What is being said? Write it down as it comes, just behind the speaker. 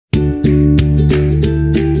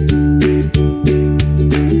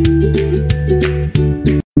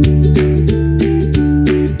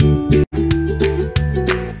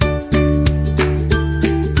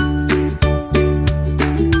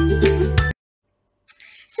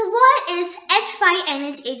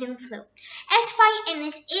H5N8 avian flu.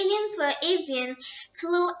 H5N8 avian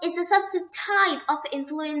flu is a subtype of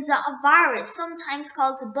influenza virus, sometimes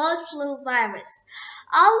called the bird flu virus.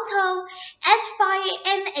 Although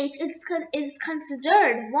H5N8 is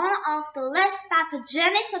considered one of the less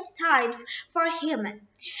pathogenic subtypes for humans,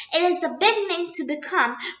 it is beginning to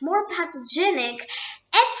become more pathogenic.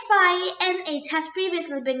 H5N8 has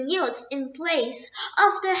previously been used in place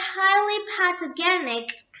of the highly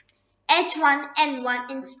pathogenic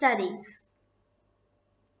H1N1 in studies.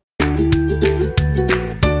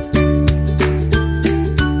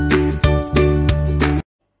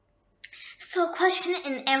 So, question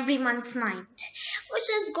in everyone's mind, which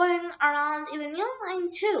is going around even your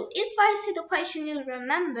mind too. If I say the question, you'll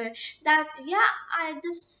remember that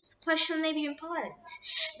this question may be important.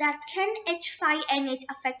 That can H5N8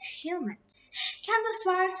 affect humans? Can this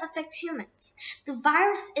virus affect humans? The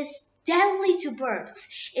virus is deadly to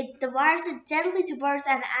birds. The virus is deadly to birds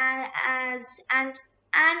and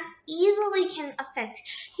easily can affect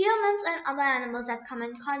humans and other animals that come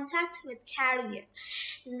in contact with carrier.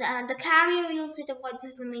 The carrier, we'll see what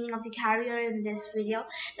is the meaning of the carrier in this video.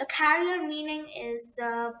 The carrier meaning is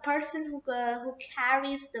the person who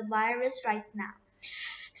carries the virus right now.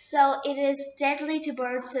 So it is deadly to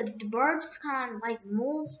birds. So the birds can't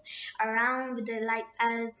move around with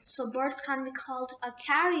the so birds can't be called a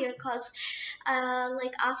carrier because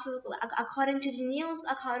according to the news,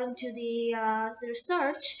 according to the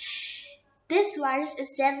research, this virus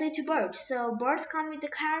is deadly to birds. So birds can't be the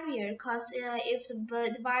carrier because if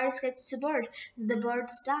the virus gets to bird, the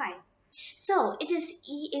birds die. So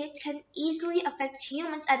it can easily affect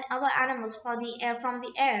humans and other animals from the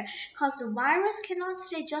air because the virus cannot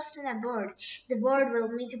stay just in a bird. The bird will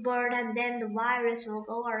meet a bird and then the virus will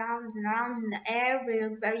go around and around in the air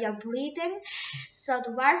where you're breathing. So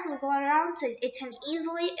the virus will go around, so it can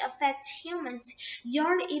easily affect humans,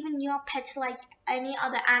 even your pets, like any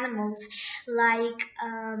other animals, like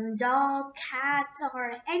dog, cat,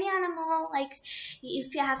 or any animal. Like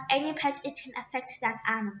if you have any pet, it can affect that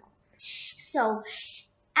animal. So,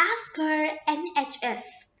 as per NHS,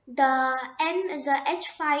 the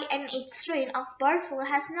H5N8 strain of bird flu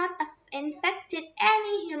has not infected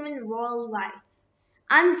any human worldwide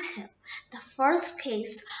until the first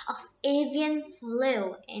case of avian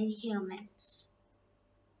flu in humans.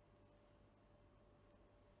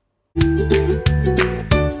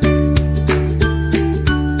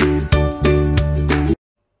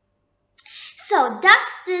 So, does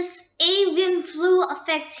this avian flu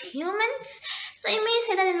affect humans? So you may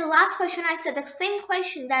say that in the last question I said the same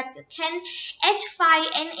question, that can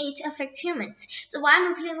H5N8 affect humans? So why I'm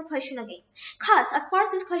repeating the question again? Because of course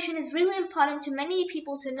this question is really important to many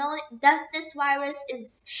people to know, does this virus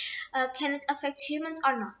can it affect humans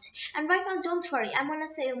or not? And right now, don't worry, I'm gonna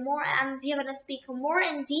say more, and we're gonna speak more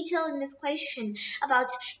in detail in this question about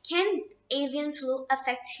can avian flu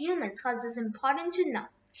affect humans, because it's important to know.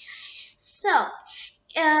 So,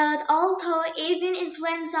 although avian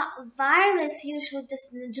influenza virus usually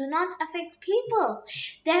do not affect people,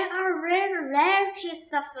 there are rare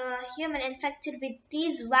cases of human infected with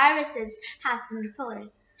these viruses have been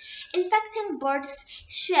reported. Infecting birds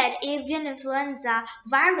shed avian influenza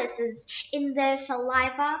viruses in their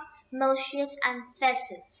saliva, mucus, and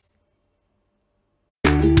feces.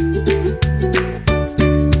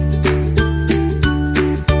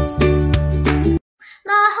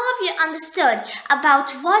 Now I hope you understood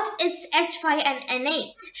about what is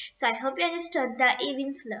H5N8. So I hope you understood the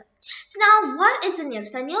avian flu. So now what is the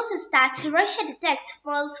news? The news is that Russia detects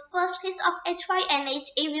world's first case of H5N8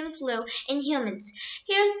 avian flu in humans.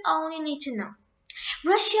 Here's all you need to know.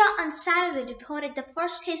 Russia on Saturday reported the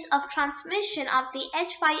first case of transmission of the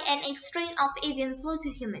H5N8 strain of avian flu to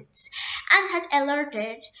humans and had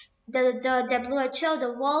alerted the WHO,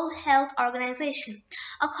 the World Health Organization.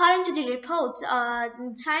 According to the report,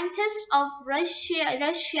 scientists of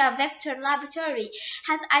Russia Vector Laboratory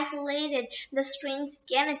has isolated the strain's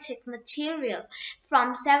genetic material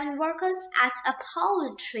from 7 workers at a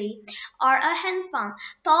poultry or a hen farm.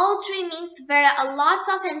 Poultry means where a lot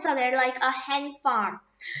of hens are there, like a hen farm.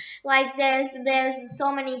 Like there's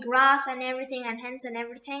so many grass and everything and hens and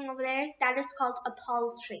everything over there. That is called a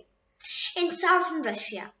poultry. In southern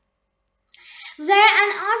Russia, where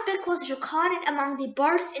an outbreak was recorded among the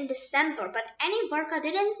birds in December, but any worker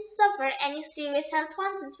didn't suffer any serious health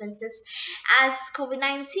consequences as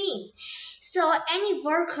COVID-19. So any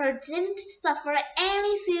worker didn't suffer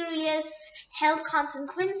any serious health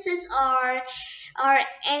consequences or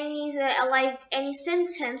any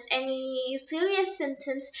symptoms, any serious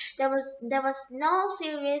symptoms. There was no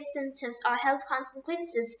serious symptoms or health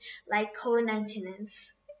consequences like COVID-19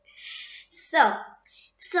 is. So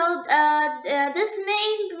This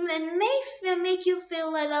may make you feel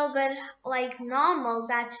a little bit like normal,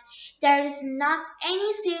 that there is not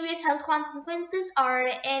any serious health consequences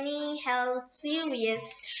or any health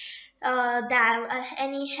serious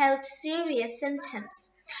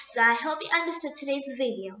symptoms. So I hope you understood today's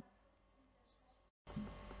video.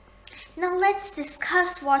 Now let's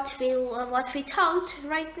discuss what we talked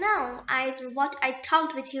right now. What I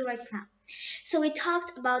talked with you right now. So we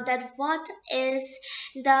talked about that what is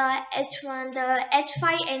the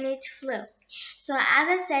H5N8 flu. So as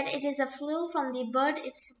I said, it is a flu from the bird.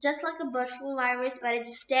 It's just like a bird flu virus, but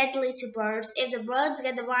it's deadly to birds. If the birds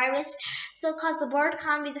get the virus, so cause the bird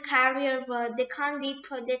can't be the carrier, but they can't be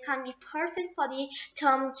perfect for the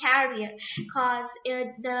term carrier. Cause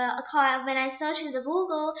when I search in the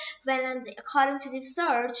Google, according to the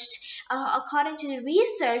according to the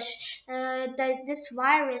research, that this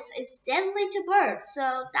virus is deadly to birds. So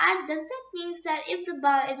that means that if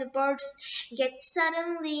the birds get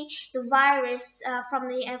suddenly the virus from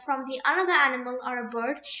the another animal or a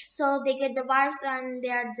bird, so they get the virus and they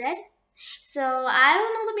are dead. So I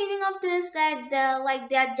don't know the meaning of this, that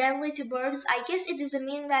they are deadly to birds. I guess it is a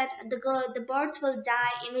meaning that the birds will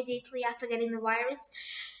die immediately after getting the virus.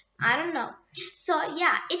 I don't know. So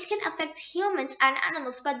yeah, it can affect humans and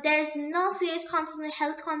animals, but there's no serious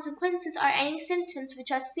health consequences or any symptoms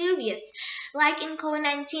which are serious. Like in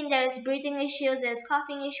COVID-19, there's breathing issues, there's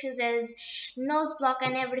coughing issues, there's nose block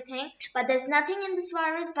and everything. But there's nothing in this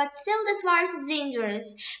virus. But still, this virus is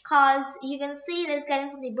dangerous, cause you can see it is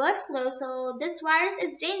getting from the bird flu. So this virus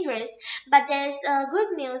is dangerous. But there's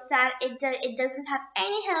good news that it doesn't have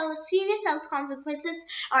any serious health consequences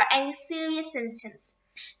or any serious symptoms.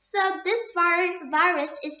 So this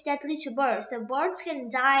virus is deadly to birds. So birds can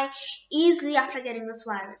die easily after getting this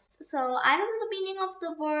virus. So I don't know the meaning of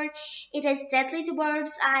the word. It is deadly to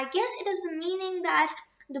birds. I guess it is meaning that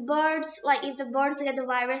the birds, like if the birds get the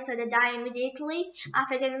virus, so they die immediately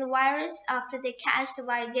after getting the virus. After they catch the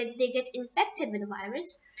virus, they get infected with the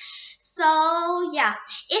virus. So yeah,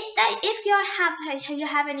 if you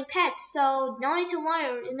have any pets, so no need to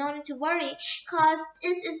worry, cause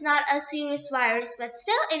this is not a serious virus, but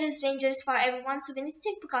still it is dangerous for everyone. So we need to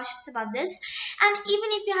take precautions about this. And even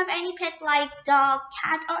if you have any pet like dog,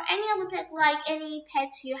 cat, or any other pet, like any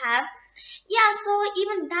pets you have, yeah, so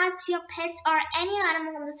even that your pet or any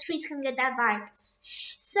animal on the streets can get that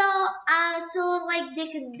virus. So like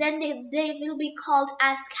they will be called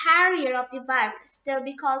as carrier of the virus. They'll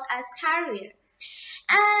be called as carrier,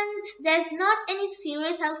 and there's not any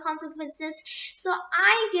serious health consequences. So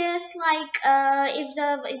I guess like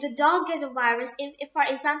if the dog get a virus, if for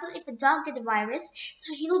example if a dog get the virus,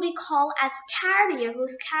 so he will be called as carrier,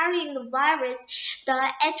 who's carrying the virus, the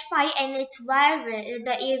H5N8 virus,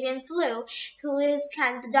 the avian flu,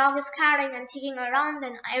 the dog is carrying and taking around,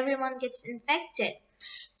 and everyone gets infected.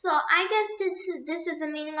 So I guess this is the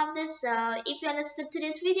meaning of this. If you understood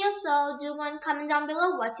today's video, so do one comment down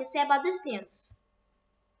below what you say about this news.